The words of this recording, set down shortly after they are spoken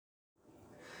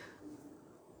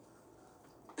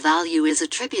Value is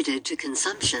attributed to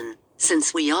consumption,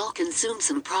 since we all consume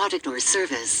some product or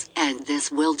service, and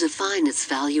this will define its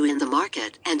value in the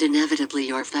market and inevitably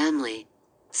your family.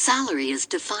 Salary is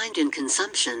defined in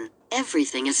consumption.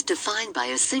 Everything is defined by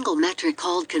a single metric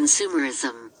called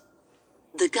consumerism.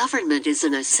 The government is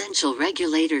an essential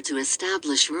regulator to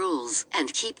establish rules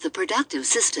and keep the productive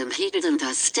system heated and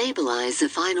thus stabilize the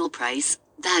final price,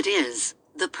 that is,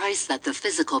 the price that the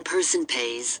physical person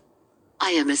pays.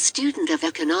 I am a student of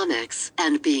economics,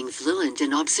 and being fluent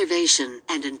in observation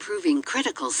and improving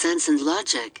critical sense and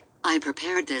logic, I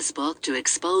prepared this book to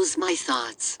expose my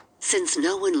thoughts, since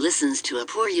no one listens to a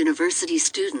poor university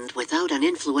student without an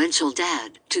influential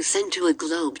dad to send to a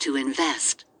globe to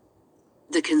invest.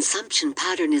 The consumption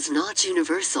pattern is not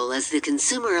universal as the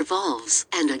consumer evolves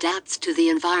and adapts to the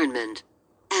environment.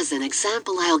 As an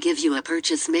example, I'll give you a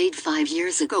purchase made 5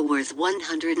 years ago worth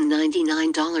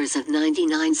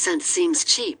 $199.99 seems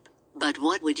cheap, but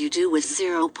what would you do with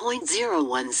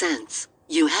 0.01 cents?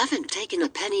 You haven't taken a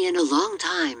penny in a long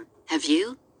time, have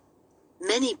you?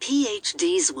 Many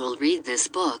PhDs will read this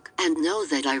book and know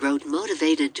that I wrote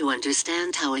motivated to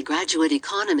understand how a graduate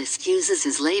economist uses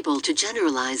his label to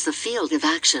generalize the field of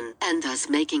action and thus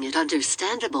making it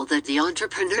understandable that the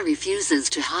entrepreneur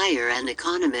refuses to hire an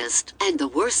economist, and the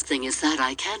worst thing is that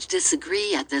I can't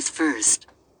disagree at this first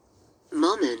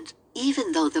moment,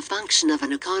 even though the function of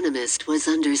an economist was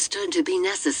understood to be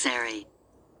necessary.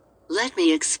 Let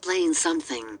me explain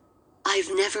something.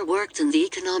 I've never worked in the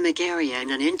economic area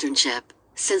in an internship,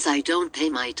 since I don't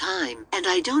pay my time and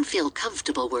I don't feel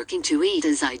comfortable working to eat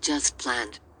as I just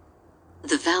planned.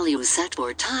 The value set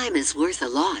for time is worth a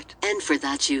lot, and for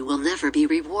that you will never be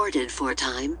rewarded for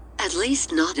time, at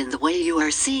least not in the way you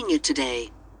are seeing it today.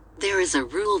 There is a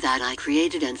rule that I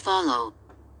created and follow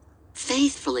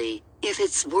faithfully: if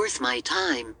it's worth my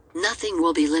time, nothing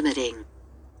will be limiting.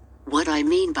 What I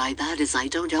mean by that is I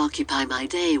don't occupy my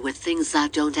day with things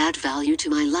that don't add value to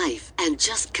my life and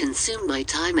just consume my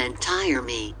time and tire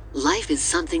me. Life is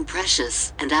something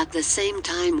precious and at the same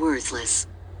time worthless.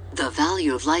 The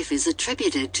value of life is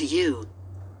attributed to you.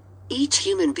 Each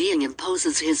human being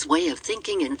imposes his way of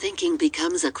thinking, and thinking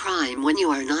becomes a crime when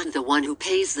you are not the one who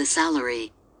pays the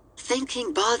salary.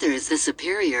 Thinking bothers the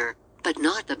superior, but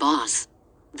not the boss.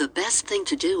 The best thing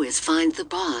to do is find the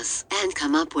boss and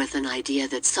come up with an idea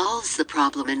that solves the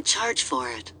problem and charge for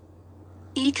it.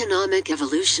 Economic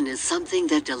evolution is something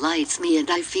that delights me, and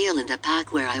I feel in a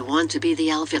pack where I want to be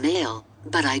the alpha male,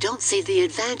 but I don't see the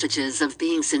advantages of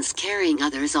being, since carrying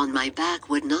others on my back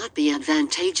would not be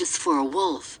advantageous for a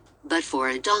wolf, but for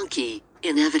a donkey,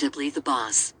 inevitably the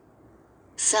boss.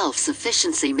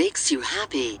 Self-sufficiency makes you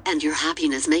happy, and your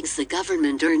happiness makes the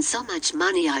government earn so much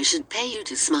money I should pay you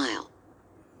to smile.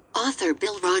 Author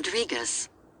Bill Rodriguez.